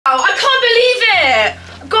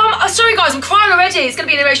guys, I'm crying already. It's going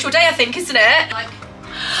to be an emotional day, I think, isn't it? Like,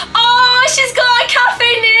 oh, she's got a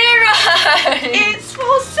Cafe Nero. It's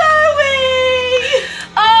for Zoe.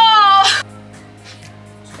 Oh.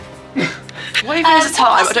 What even is the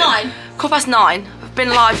time? 9:15. 9:15. I've been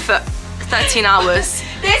live for 13 hours.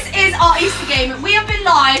 This is our Easter game. We have been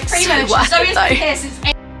live pretty much. Zoe's been here since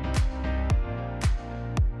 8.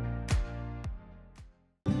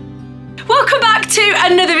 Welcome back to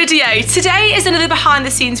another video. Today is another behind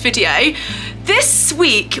the scenes video. This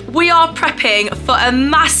week we are prepping for a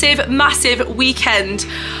massive weekend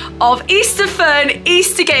of Easter fun,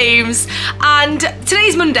 Easter games, and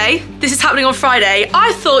today's Monday. This is happening on Friday.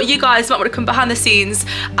 I thought you guys might want to come behind the scenes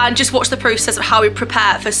and just watch the process of how we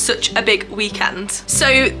prepare for such a big weekend.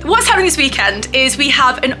 So what's happening this weekend is we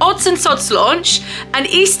have an odds and sods launch, an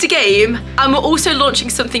Easter game, and we're also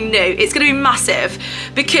launching something new. It's going to be massive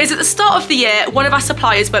because at the start of the year, one of our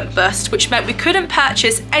suppliers went bust, which meant we couldn't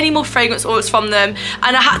purchase any more fragrance oils from them,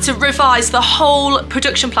 and I had to revise the whole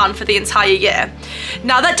production plan for the entire year.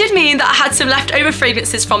 Now that did mean that I had some leftover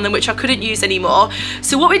fragrances from them which I couldn't use anymore.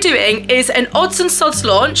 So what we're doing is an odds and sods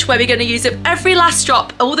launch where we're going to use up every last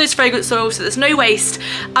drop of all those fragrance oils so there's no waste,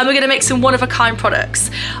 and we're going to make some one-of-a-kind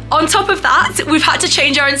products. On top of that, we've had to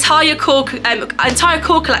change our entire core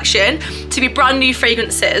collection to be brand new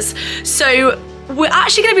fragrances. So we're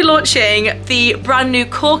actually going to be launching the brand new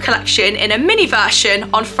core collection in a mini version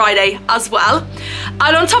on Friday as well.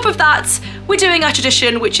 And on top of that, we're doing our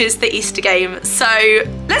tradition, which is the Easter game. So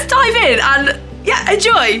let's dive in and yeah,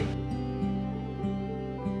 enjoy.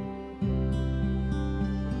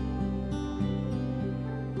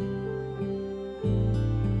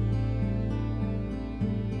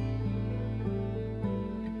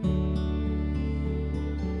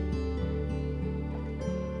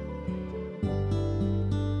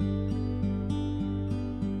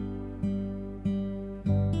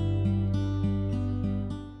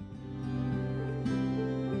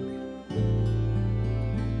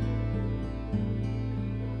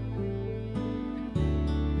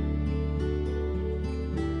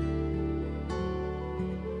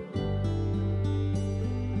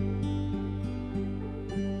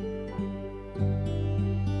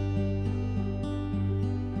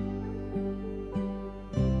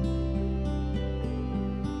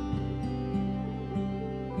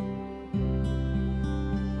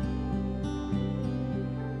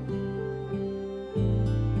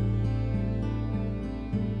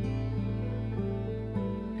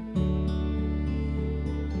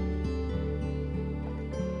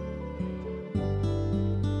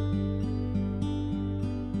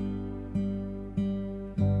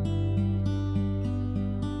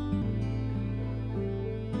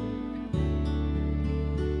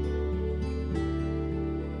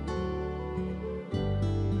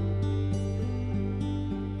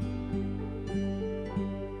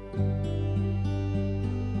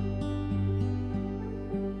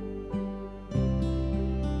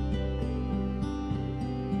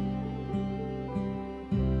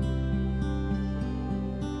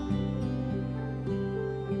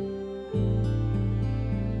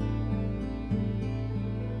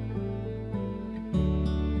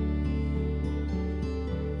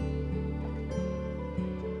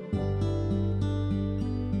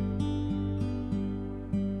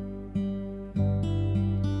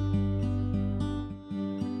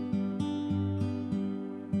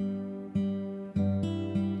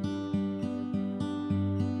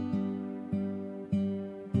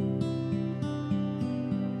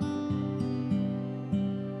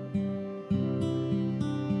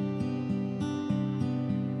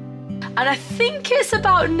 And I think it's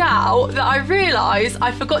about now that I realise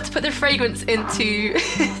I forgot to put the fragrance into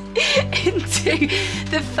into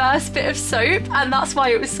the first bit of soap, and that's why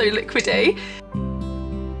it was so liquidy.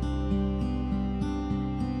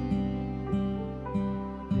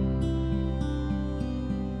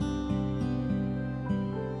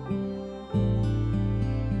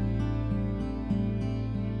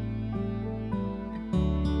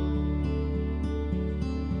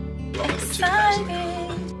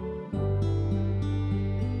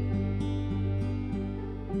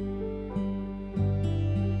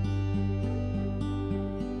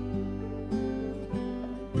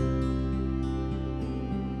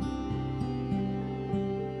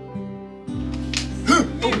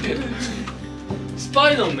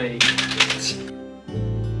 Spine on me.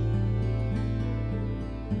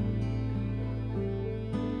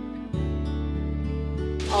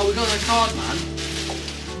 Oh, we got no card, man.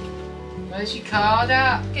 Where's your card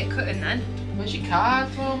at? Get cutting then. Where's your card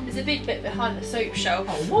from? There's a big bit behind the soap shelf.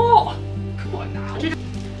 Oh, what? Come on now.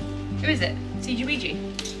 Who is it?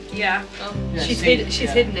 CGBG? Yeah. Oh. Yeah, she's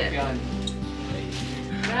hidden it. Behind.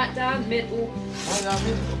 Right down middle. Right down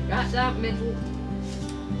middle. Right down middle.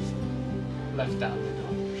 Left down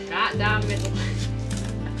middle. Right down middle.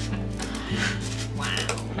 Wow.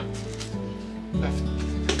 Left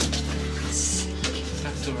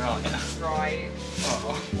to right. Right.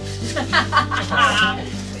 Oh.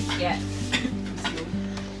 Yeah.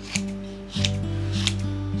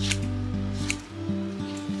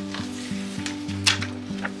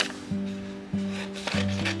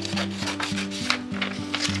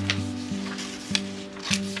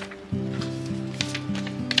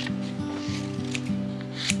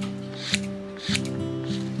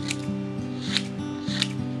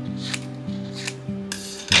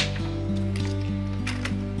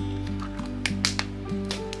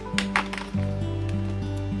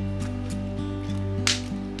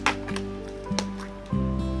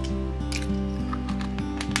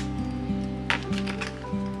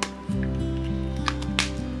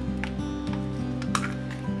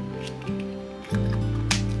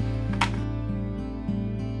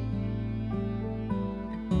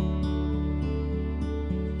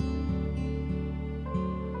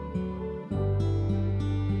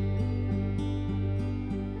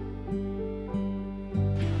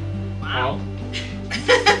 Wow.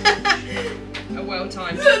 A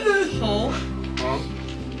well-timed haul.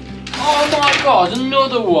 Oh my god,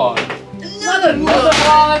 another one. Another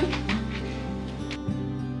one.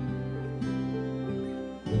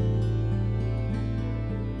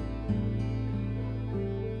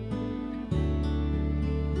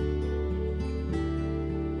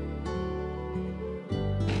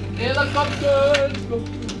 Helicopters.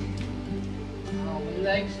 Oh, my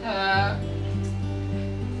legs hurt.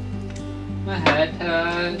 My head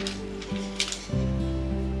hurts.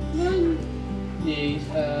 My knees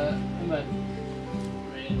hurt. And my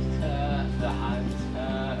wrists hurt. The hands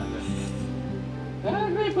hurt. And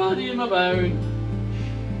everybody in my bone.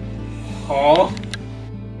 Oh.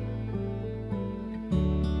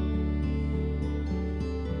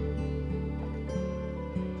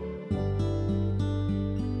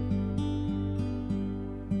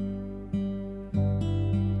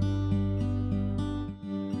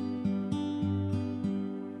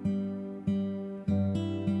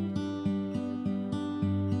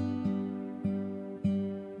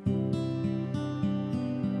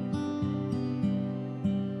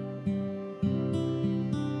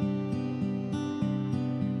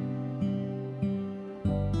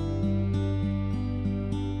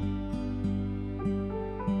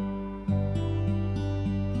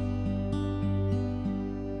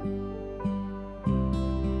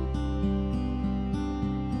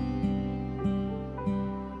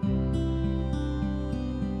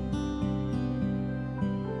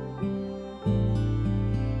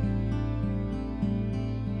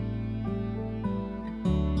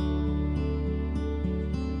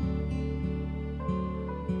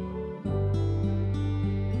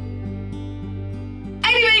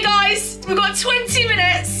 Anyway guys, we've got 20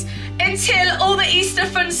 minutes until all the Easter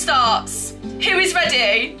fun starts. Who is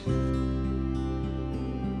ready?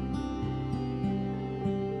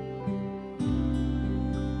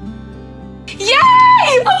 Yay!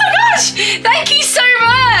 Oh my gosh! Thank you so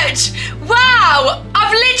much! Wow!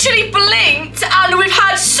 I've literally blinked and we've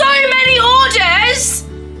had so many orders!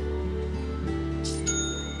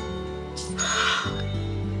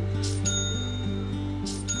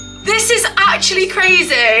 This is actually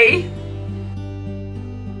crazy.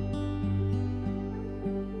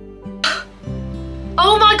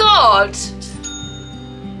 Oh my god.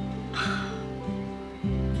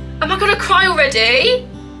 Am I gonna cry already?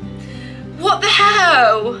 What the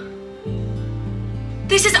hell?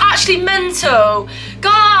 This is actually mental.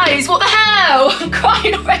 Guys, what the hell? I'm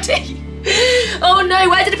crying already. Oh no,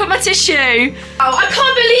 where did I put my tissue? Oh, I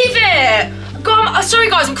can't believe it. God, sorry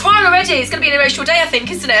guys, I'm crying already. It's gonna be an emotional day, I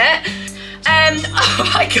think, isn't it?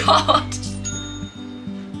 Oh my god.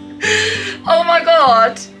 Oh my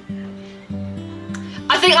god.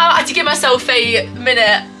 I think I had to give myself a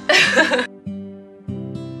minute.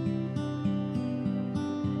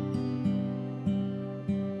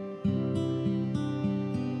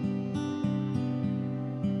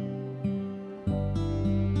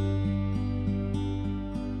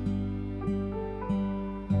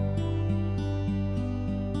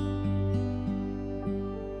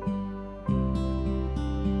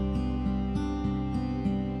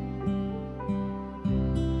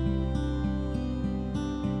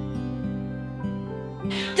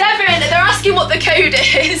 Devin, they're asking what the code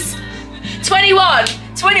is. 21.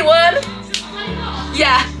 21?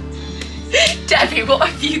 Yeah. Debbie, what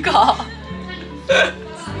have you got?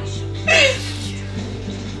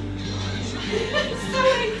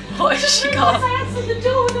 Sorry. What has she got? I answered the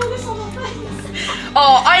door with all this on my face.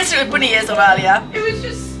 Oh, I answered it with bunny ears on earlier. It was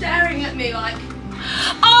just staring at me like...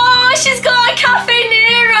 Oh, she's got a Cafe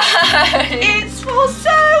Nero. It's for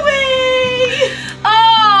Zoe!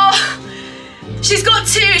 Oh, she's got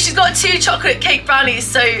two chocolate cake brownies,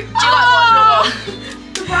 so do you like one or one?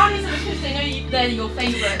 The brownies are because they know they're your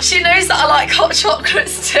favourite. She knows that I like hot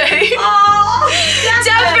chocolates too. Oh,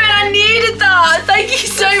 Devin, I needed that. Thank you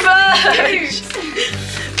so much.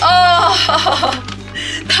 Oh,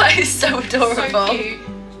 that is so adorable. So cute.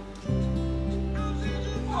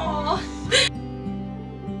 Oh.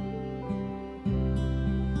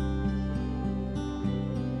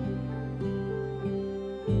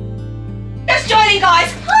 Just joining,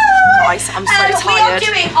 guys. Guys, I'm so tired. We are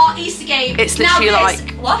doing our Easter game. It's literally now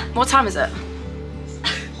like... What time is it?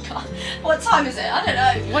 God, what time is it? I don't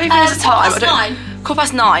know. What even is the time? 9:15.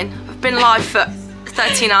 9:15. I've been live for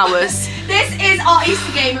 13 hours. This is our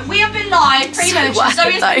Easter game. We have been live pretty much. worth Zoe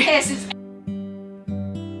it, has been though. here since...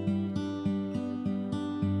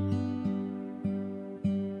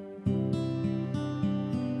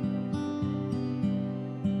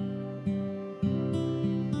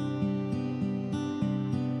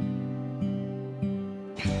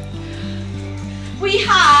 We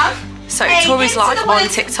have... So a Tori's Into live the on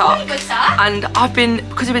Woods TikTok, Woods and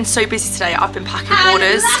because we've been so busy today, I've been packing And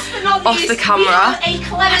orders last but not off least, the we camera. have a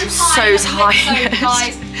Clementine so tired. mixo,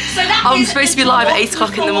 guys. So that I'm is supposed to the be live at top 8 o'clock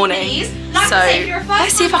in the four morning, these. Like so I say, if you're a first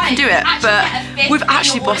let's see if I can do it. time But buyer, you get a we've fifth in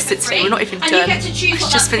actually your order bossed it for today. free. We're not even And you done. get to choose It's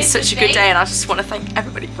what just that been fifth such a would good be. day, and I just want to thank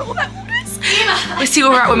everybody for all their orders. Yeah. Let's see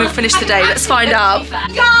where we're at when we finish the day. Let's find out.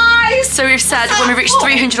 Guys! So we've said when we reach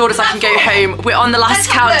 300 orders, I can go home. We're on the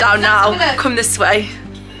last Let's have a look, countdown let's have a now. look. Come this way.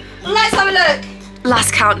 Let's have a look.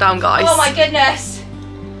 Last countdown, guys. Oh my goodness.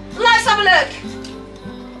 Let's have a look.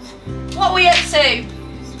 What are we up to?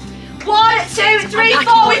 1, 2, 3, 4.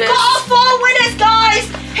 packing We've orders. got our 4 winners, guys.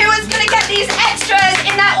 Who is going to get these extras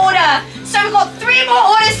in that order? So we've got 3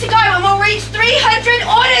 more orders to go and we'll reach 300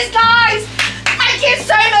 orders, guys. Thank you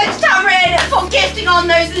so much, Tamrin, for gifting on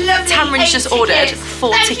those lovely Tamrin's 8 just ordered tickets.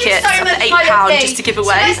 4 Thank you tickets so for much, £8 my lovely. just to give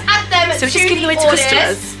away. So let's add them So we're to just giving the away to orders.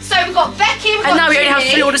 customers. So we've got Becky, we've And got now we only have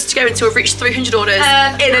 3 Julie. orders to go until we've reached 300 orders in a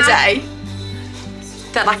and- day.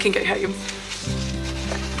 Then I can go home.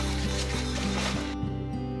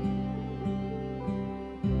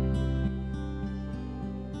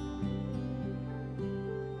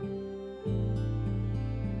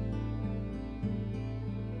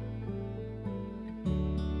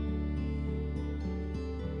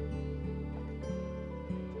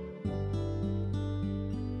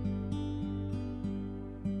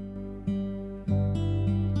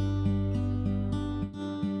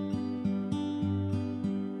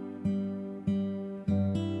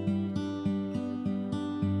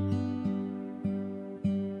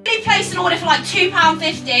 Place an order for like £2.50,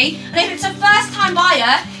 and if it's a first time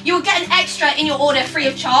buyer, you will get an extra in your order free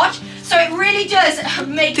of charge. So it really does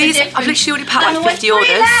make a difference. I've literally already packed And like we're 50 3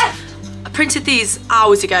 orders. left. I printed these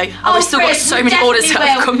hours ago, and we've still got Chris, so we many orders that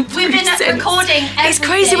definitely have come will. through We've been since. recording It's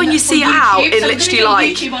crazy when you see it everything out for in YouTube, so we're literally gonna be on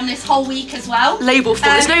like YouTube on this whole week as well. label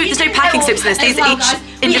form. There's You no can packing tell slips in this. as These well, are each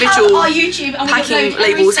guys. individual We have our YouTube and we packing upload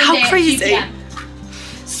every labels. How Sunday at 2 crazy. PM.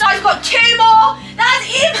 So I've got 2 more. That's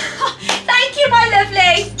it. Thank you, my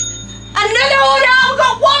lovely. Another order. We've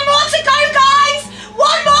got 1 more to go, guys.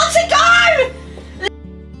 1 more to go.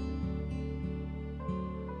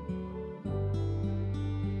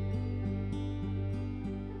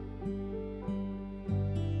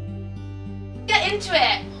 Get into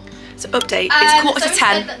it. So update, it's quarter so to we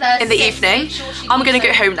 10 said that in the there's 6. evening. Make sure she I'm going to needs go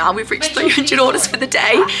it. home now. We've reached Make sure she 300 needs orders it. for the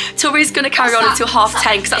day. Tori's going to carry on until half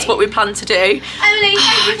 10 because that's what we plan to do. Emily, thank you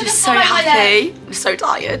I'm for the just so follow, my love. happy. I'm so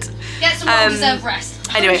tired. Get some well-deserved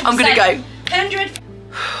rest. Anyway, I'm going to go. 100.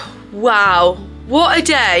 Wow, what a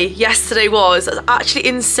day yesterday was. That's actually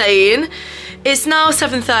insane. It's now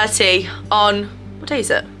 7:30 on, what day is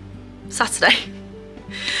it? Saturday.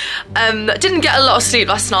 Didn't get a lot of sleep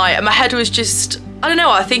last night, and my head was just, I don't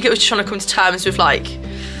know, I think it was trying to come to terms with like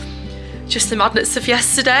just the madness of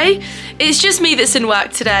yesterday. It's just me that's in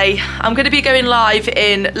work today. I'm going to be going live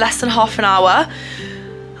in less than half an hour,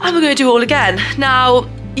 and we're going to do it all again. Now,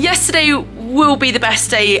 yesterday will be the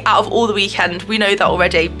best day out of all the weekend. We know that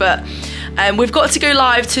already, but we've got to go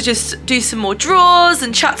live to just do some more draws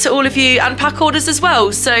and chat to all of you and pack orders as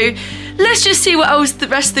well. So let's just see what else the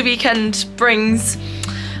rest of the weekend brings.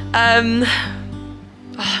 I'm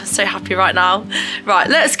so happy right now. Right,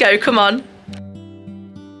 let's go, come on.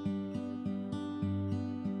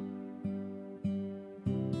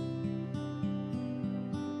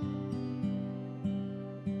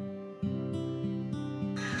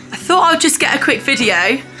 I thought I'd just get a quick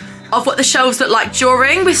video of what the shelves look like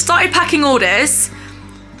during. We started packing orders,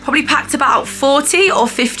 probably packed about 40 or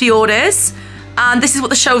 50 orders, and this is what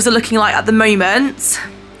the shelves are looking like at the moment.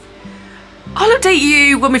 I'll update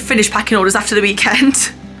you when we finish packing orders after the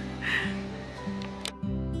weekend.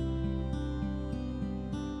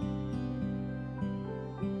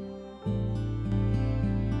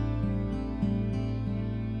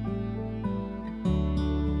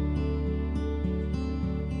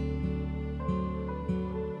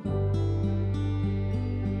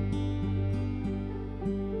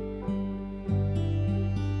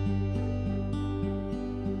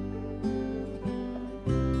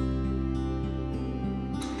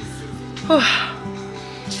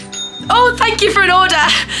 Oh, thank you for an order.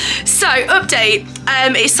 So, update,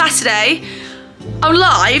 it's Saturday. I'm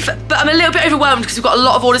live, but I'm a little bit overwhelmed because we've got a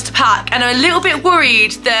lot of orders to pack, and I'm a little bit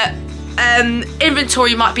worried that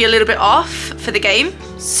inventory might be a little bit off for the game.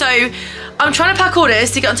 So I'm trying to pack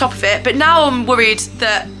orders to get on top of it, but now I'm worried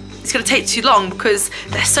that it's going to take too long because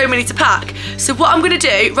there's so many to pack. So what I'm going to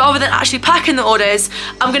do, rather than actually packing the orders,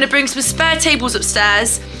 I'm going to bring some spare tables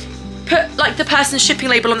upstairs, put like the person's shipping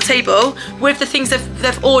label on the table with the things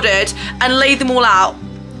they've ordered, and lay them all out,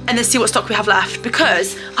 and then see what stock we have left,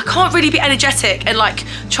 because I can't really be energetic and like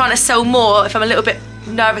trying to sell more if I'm a little bit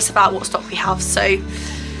nervous about what stock we have. So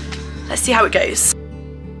let's see how it goes.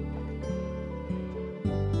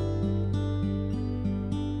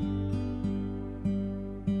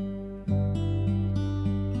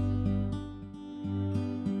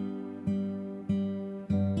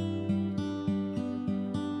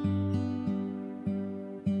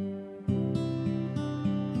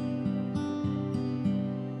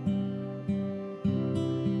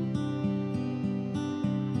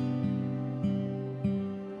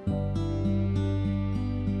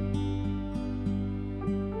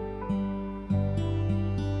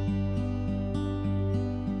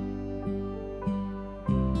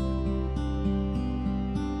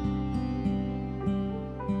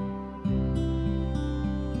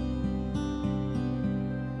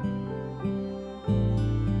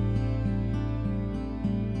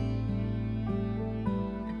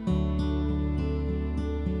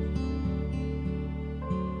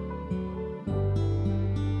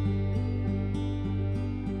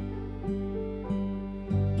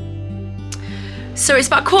 So it's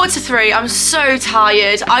about 2:45, I'm so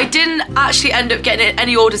tired. I didn't actually end up getting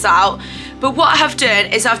any orders out, but what I have done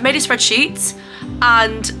is I've made a spreadsheet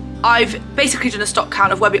and I've basically done a stock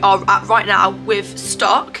count of where we are at right now with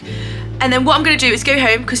stock. And then what I'm gonna do is go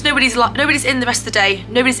home, because nobody's in the rest of the day,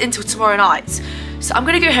 nobody's in till tomorrow night. So I'm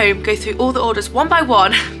gonna go home, go through all the orders one by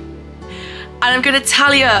one, and I'm gonna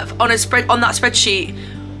tally up on that spreadsheet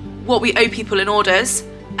what we owe people in orders,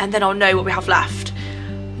 and then I'll know what we have left.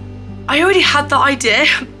 I already had that idea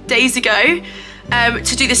days ago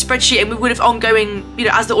to do this spreadsheet, and we would have ongoing, you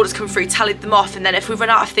know, as the orders come through, tallied them off, and then if we run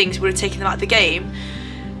out of things, we would have taken them out of the game.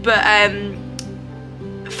 But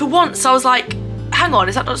for once, I was like, hang on,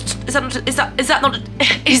 is that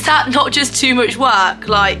not just too much work?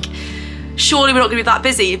 Like, surely we're not gonna be that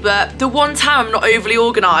busy. But the one time I'm not overly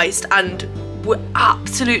organised, and we're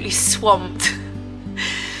absolutely swamped.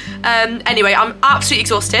 Anyway, I'm absolutely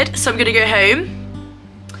exhausted, so I'm gonna go home,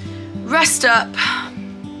 rest up,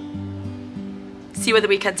 see where the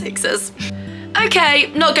weekend takes us.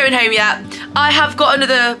 Okay, not going home yet. I have got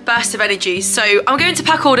another burst of energy, so I'm going to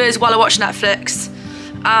pack orders while I watch Netflix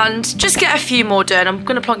and just get a few more done. I'm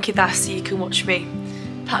gonna plonk you there so you can watch me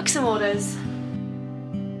pack some orders.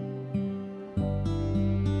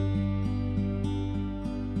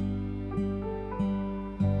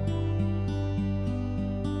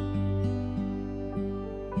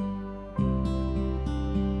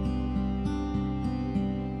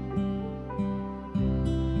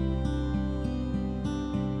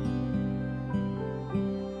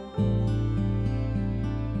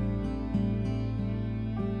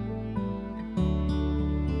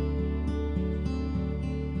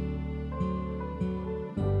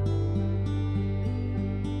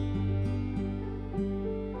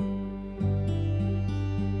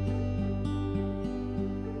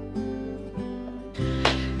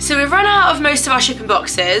 So we've run out of most of our shipping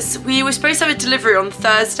boxes. We were supposed to have a delivery on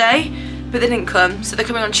Thursday, but they didn't come, so they're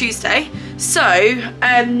coming on Tuesday. So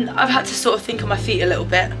I've had to sort of think on my feet a little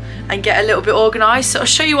bit and get a little bit organised. So I'll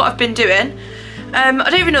show you what I've been doing. I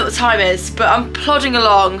don't even know what the time is, but I'm plodding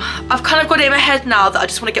along. I've kind of got it in my head now that I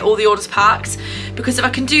just want to get all the orders packed, because if I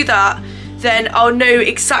can do that, then I'll know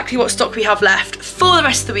exactly what stock we have left for the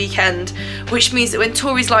rest of the weekend, which means that when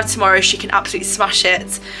Tori's live tomorrow, she can absolutely smash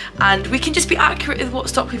it, and we can just be accurate with what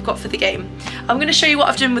stock we've got for the game. I'm going to show you what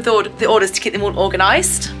I've done with the orders to keep them all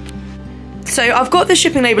organised. So I've got the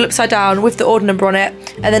shipping label upside down with the order number on it,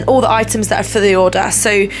 and then all the items that are for the order.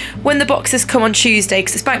 So when the boxes come on Tuesday,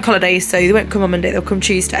 because it's bank holiday, so they won't come on Monday, they'll come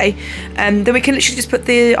Tuesday, then we can literally just put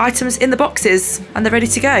the items in the boxes and they're ready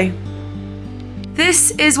to go.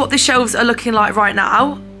 This is what the shelves are looking like right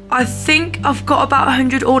now. I think I've got about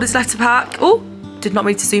 100 orders left to pack. Oh, did not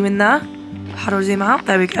mean to zoom in there. How do I zoom out?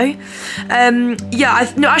 There we go.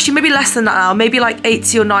 Yeah, no, actually maybe less than that now. Maybe like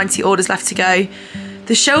 80 or 90 orders left to go.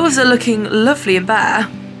 The shelves are looking lovely and bare.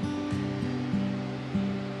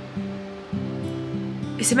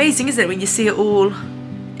 It's amazing, isn't it, when you see it all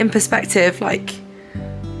in perspective, like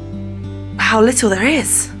how little there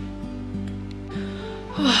is.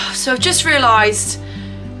 So I've just realised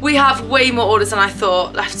we have way more orders than I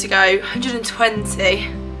thought left to go. 120.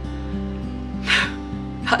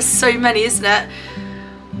 That's so many, isn't it?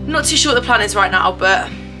 I'm not too sure what the plan is right now, but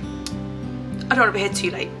I don't want to be here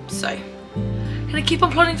too late, so I'm gonna keep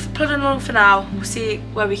on plodding along for now. We'll see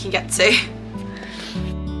where we can get to.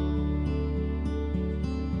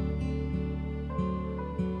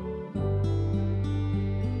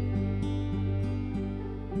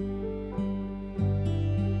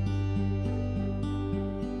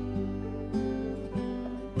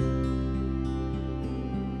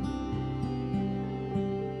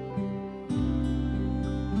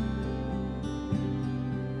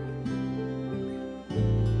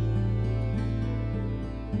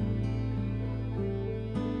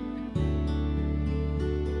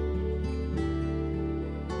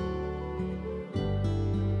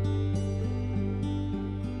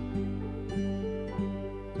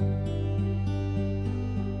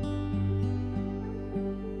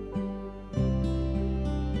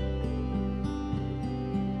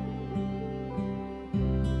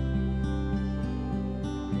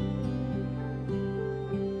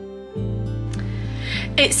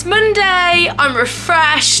 It's Monday, I'm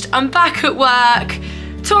refreshed, I'm back at work.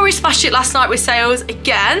 Tori smashed it last night with sales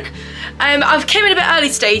again. I've came in a bit early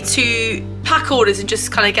today to pack orders and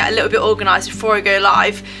just kind of get a little bit organised before I go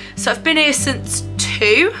live. So I've been here since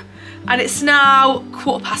 2 and it's now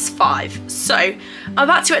 5:15. So I'm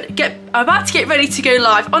about to get ready to go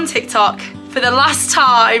live on TikTok for the last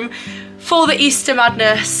time for the Easter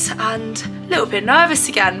madness, and a little bit nervous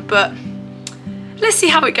again, but let's see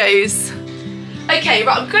how it goes. Okay,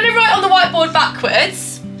 right, I'm going to write on the whiteboard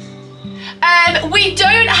backwards. We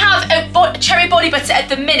don't have a cherry body butter at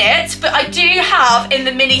the minute, but I do have in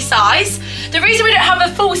the mini size. The reason we don't have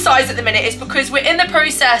a full size at the minute is because we're in the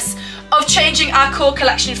process of changing our core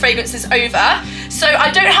collection fragrances over. So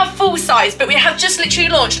I don't have full size, but we have just literally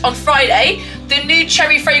launched on Friday the new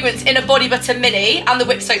cherry fragrance in a body butter mini, and the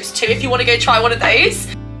whip soaps too, if you want to go try one of those.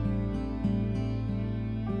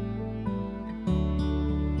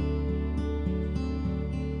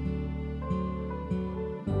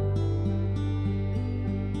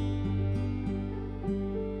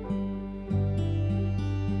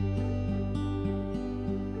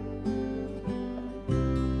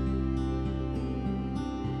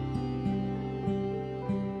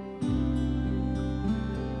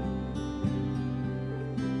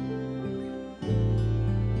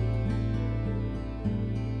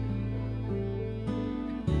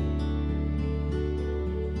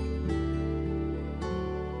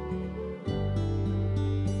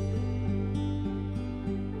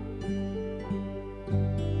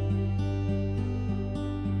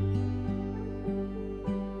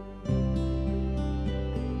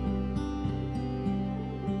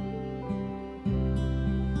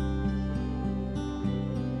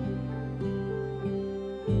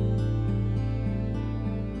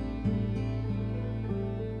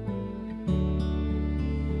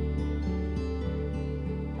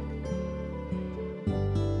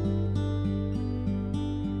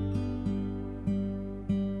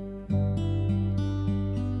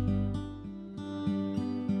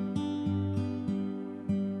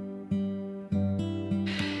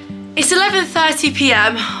 It's 11:30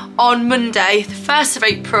 p.m. on Monday, the 1st of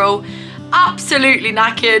April. Absolutely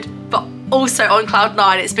knackered, but also on cloud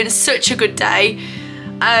 9. It's been such a good day.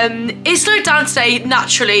 It slowed down today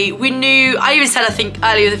naturally. We knew, I even said I think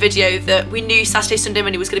earlier in the video, that we knew Saturday, Sunday,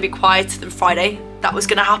 Monday was going to be quieter than Friday. That was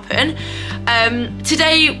going to happen.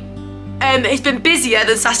 Today it's been busier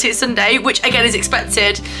than Saturday and Sunday, which again is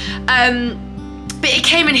expected. But it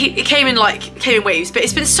came in waves, but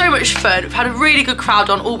it's been so much fun. We've had a really good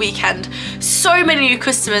crowd on all weekend. So many new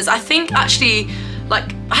customers. I think actually,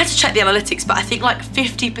 like, I had to check the analytics, but I think like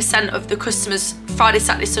 50% of the customers Friday,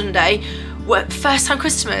 Saturday, Sunday were first time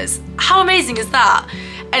customers. How amazing is that?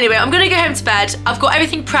 Anyway, I'm gonna go home to bed. I've got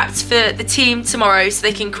everything prepped for the team tomorrow so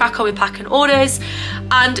they can crack on with packing orders.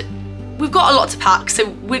 And we've got a lot to pack, so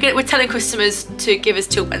we're telling customers to give us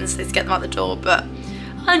till Wednesday to get them out the door, but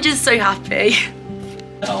I'm just so happy.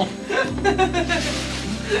 Oh.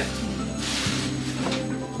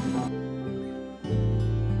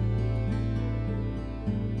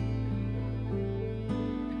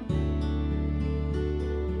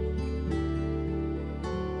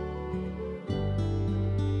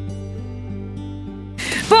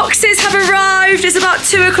 Boxes have arrived. It's about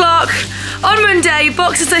 2 o'clock on Monday.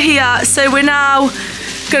 Boxes are here, so we're now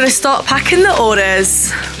gonna start packing the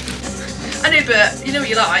orders. I know, but you know what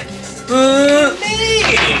you like.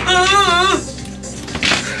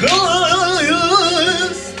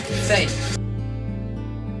 Say.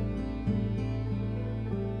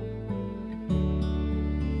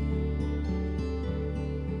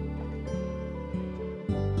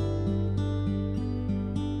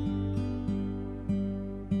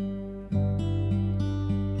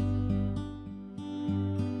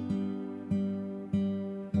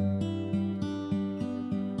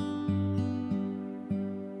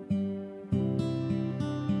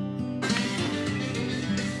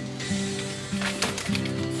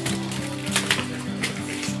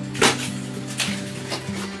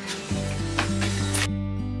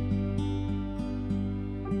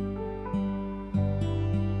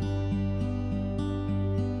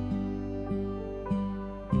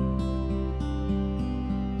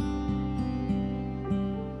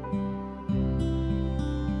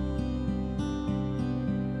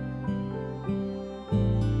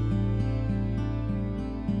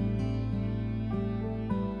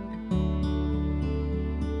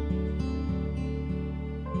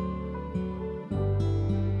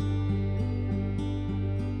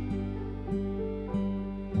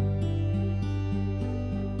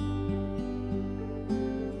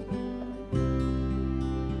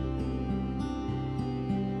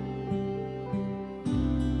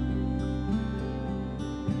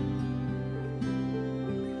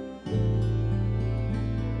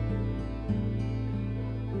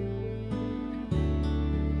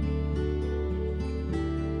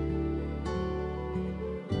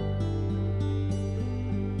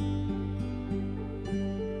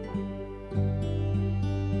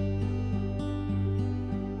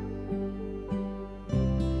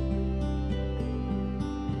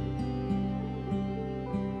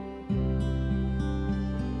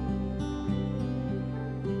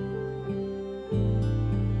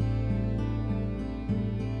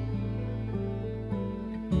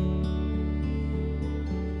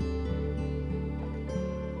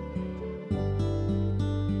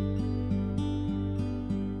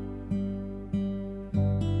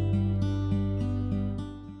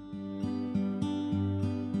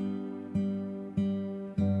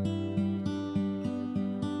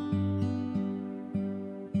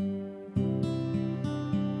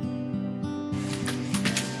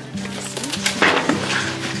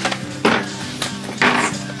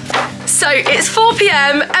 So it's 4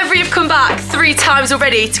 PM, Every have come back 3 times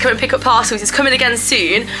already to come and pick up parcels. It's coming again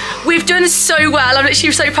soon. We've done so well. I'm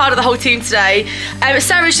literally so proud of the whole team today.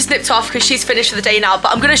 Sarah's just nipped off because she's finished for the day now,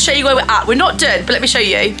 but I'm gonna show you where we're at. We're not done, but let me show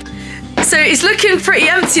you. So it's looking pretty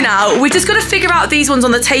empty now. We've just got to figure out these ones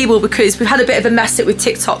on the table because we've had a bit of a mess it with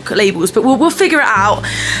TikTok labels, but we'll figure it out.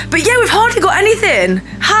 But yeah, we've hardly got anything.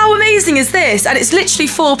 How amazing is this? And it's literally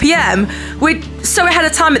 4 PM. We're so ahead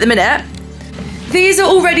of time at the minute. These are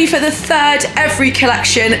all ready for the 3rd Every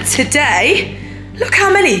collection today. Look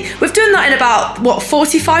how many. We've done that in about, what,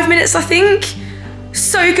 45 minutes, I think?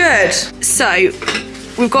 So good. So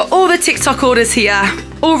we've got all the TikTok orders here,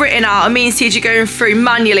 all written out, and me and CJ going through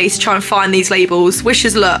manually to try and find these labels. Wish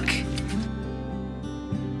us luck.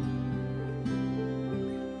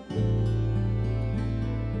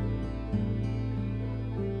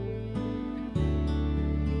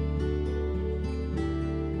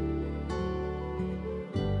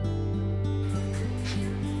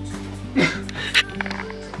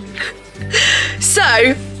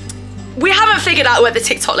 So, we haven't figured out where the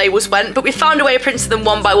TikTok labels went, but we found a way of printing them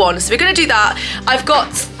one by one. So we're gonna do that. I've got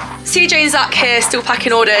CJ and Zach here still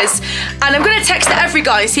packing orders, and I'm gonna text the Every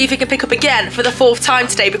guy and see if he can pick up again for the 4th time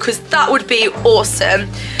today, because that would be awesome.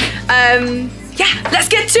 Yeah, let's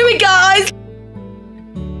get to it, guys.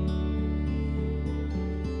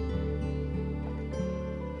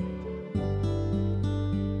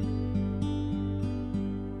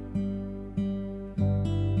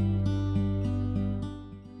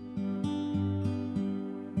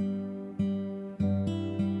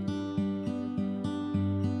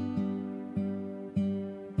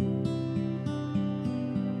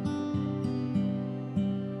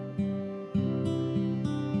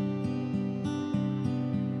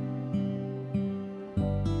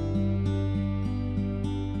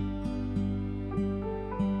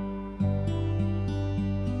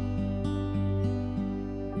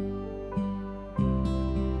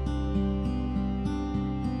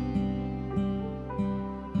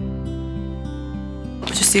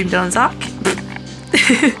 zoomed in on Zach.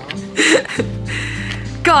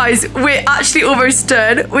 Guys, we're actually almost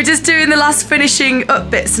done. We're just doing the last finishing up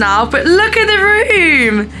bits now, but look at the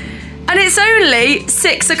room. And it's only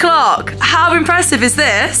 6 o'clock. How impressive is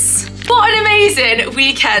this? What an amazing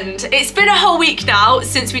weekend. It's been a whole week now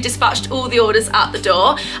since we dispatched all the orders at the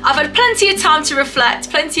door. I've had plenty of time to reflect,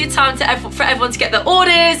 plenty of time for everyone to get their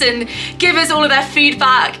orders and give us all of their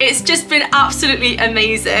feedback. It's just been absolutely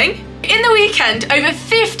amazing. In the weekend, over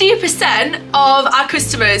 50% of our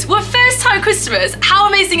customers were first-time customers. How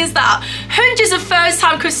amazing is that? Hundreds of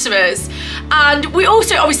first-time customers. And we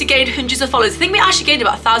also obviously gained hundreds of followers. I think we actually gained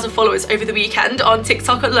about 1,000 followers over the weekend on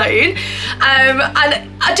TikTok alone. And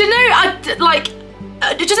I don't know,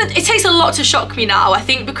 it takes a lot to shock me now. I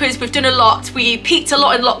think because we've done a lot, we peaked a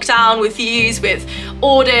lot in lockdown with views, with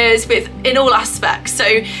orders, in all aspects. So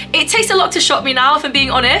it takes a lot to shock me now, if I'm being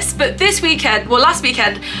honest. But this weekend, well, last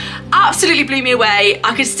weekend, absolutely blew me away.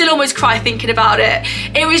 I could still almost cry thinking about it.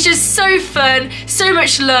 It was just so fun, so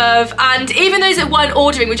much love. And even those that weren't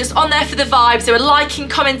ordering were just on there for the vibes. They were liking,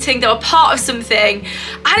 commenting, they were part of something.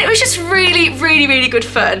 And it was just really, really, really good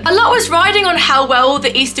fun. A lot was riding on how well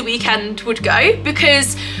the Easter weekend would go,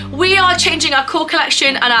 because we are changing our core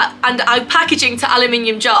collection and our packaging to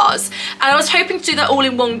aluminium jars. And I was hoping to do that all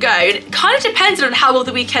in one go. And it kind of depended on how well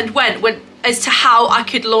the weekend went as to how I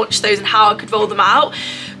could launch those and how I could roll them out.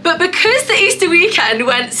 But because the Easter weekend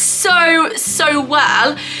went so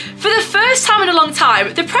well, for the first time in a long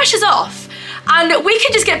time, the pressure's off. And we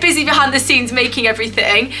can just get busy behind the scenes making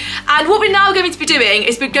everything. And what we're now going to be doing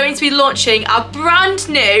is we're going to be launching our brand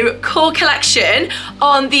new core collection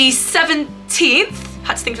on the 17th.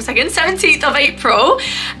 Had to think for a second, 17th of April.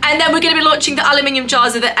 And then we're going to be launching the aluminium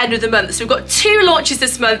jars at the end of the month. So we've got 2 launches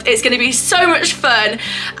this month. It's going to be so much fun.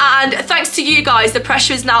 And thanks to you guys, the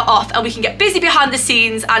pressure is now off and we can get busy behind the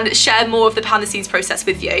scenes and share more of the behind the scenes process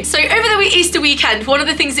with you. So over the Easter weekend, one of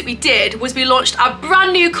the things that we did was we launched our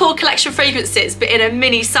brand new core collection fragrances, but in a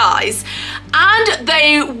mini size. And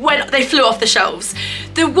they flew off the shelves.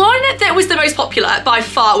 The one that was the most popular by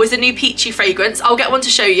far was the new peachy fragrance. I'll get one to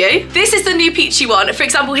show you. This is the new peachy one. For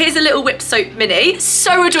example, here's a little whip soap mini.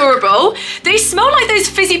 So adorable. They smell like those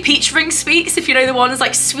fizzy peach ring sweets, if you know the ones,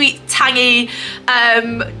 like sweet, tangy,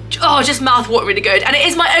 just mouth-watering really good. And it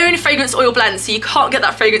is my own fragrance oil blend, so you can't get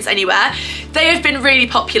that fragrance anywhere. They have been really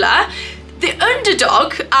popular. The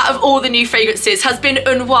underdog out of all the new fragrances has been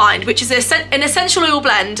Unwind, which is an essential oil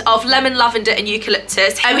blend of lemon, lavender and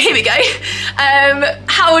eucalyptus. Here we go.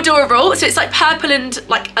 How adorable. So it's like purple and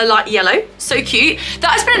like a light yellow. So cute.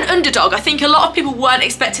 That has been an underdog. I think a lot of people weren't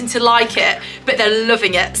expecting to like it, but they're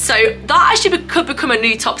loving it. So that actually could become a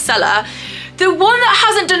new top seller. The one that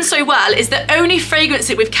hasn't done so well is the only fragrance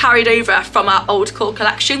that we've carried over from our old core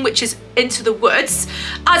collection, which is Into the Woods.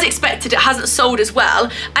 As expected, it hasn't sold as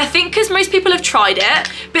well. I think because most people have tried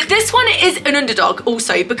it, but this one is an underdog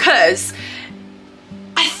also because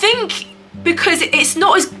it's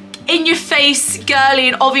not as in your face, girly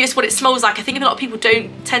and obvious what it smells like. I think a lot of people don't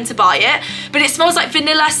tend to buy it, but it smells like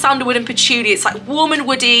vanilla, sandalwood and patchouli. It's like warm and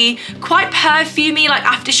woody, quite perfumey, like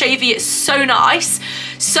aftershavey. It's so nice.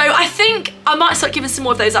 So I think I might start giving some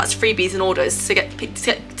more of those out as freebies and orders to get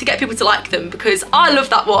people to like them, because I love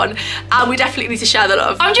that one and we definitely need to share the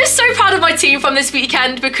love. I'm just so proud of my team from this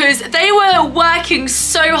weekend because they were working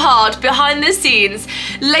so hard behind the scenes,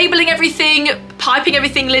 labeling everything, piping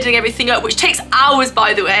everything, lidding everything up, which takes hours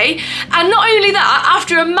by the way. And not only that,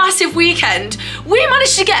 after a massive weekend, we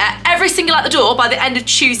managed to get every single out the door by the end of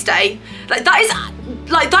Tuesday.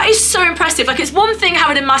 That is so impressive. Like, it's one thing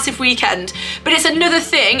having a massive weekend, but it's another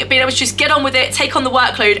thing being able to just get on with it, take on the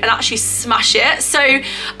workload and actually smash it. So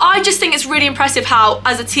I just think it's really impressive how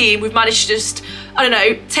as a team we've managed to just, I don't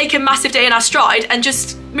know, take a massive day in our stride and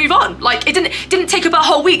just move on. Like, it didn't take up a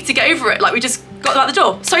whole week to get over it. Like, we just got out the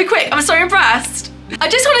door so quick. I'm so impressed. I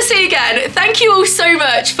just want to say again, thank you all so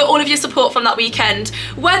much for all of your support from that weekend.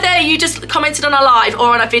 Whether you just commented on our live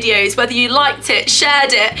or on our videos, whether you liked it,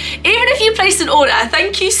 shared it, even if you placed an order,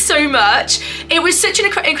 thank you so much. It was such an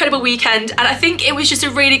incredible weekend, and I think it was just a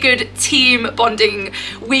really good team bonding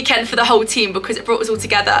weekend for the whole team because it brought us all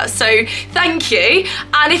together. So thank you.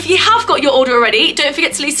 And if you have got your order already, don't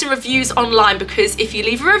forget to leave some reviews online, because if you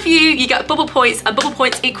leave a review, you get bubble points, and bubble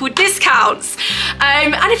points equal discounts.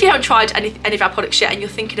 And if you haven't tried any of our products yet and you're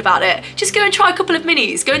thinking about it, just go and try a couple of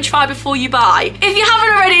minis. Go and try before you buy. If you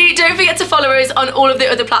haven't already, don't forget to follow us on all of the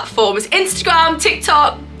other platforms: Instagram,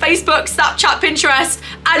 TikTok, Facebook, Snapchat, Pinterest,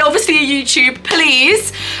 and obviously YouTube,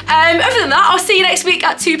 please. Other than that, I'll see you next week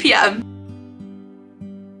at 2 p.m.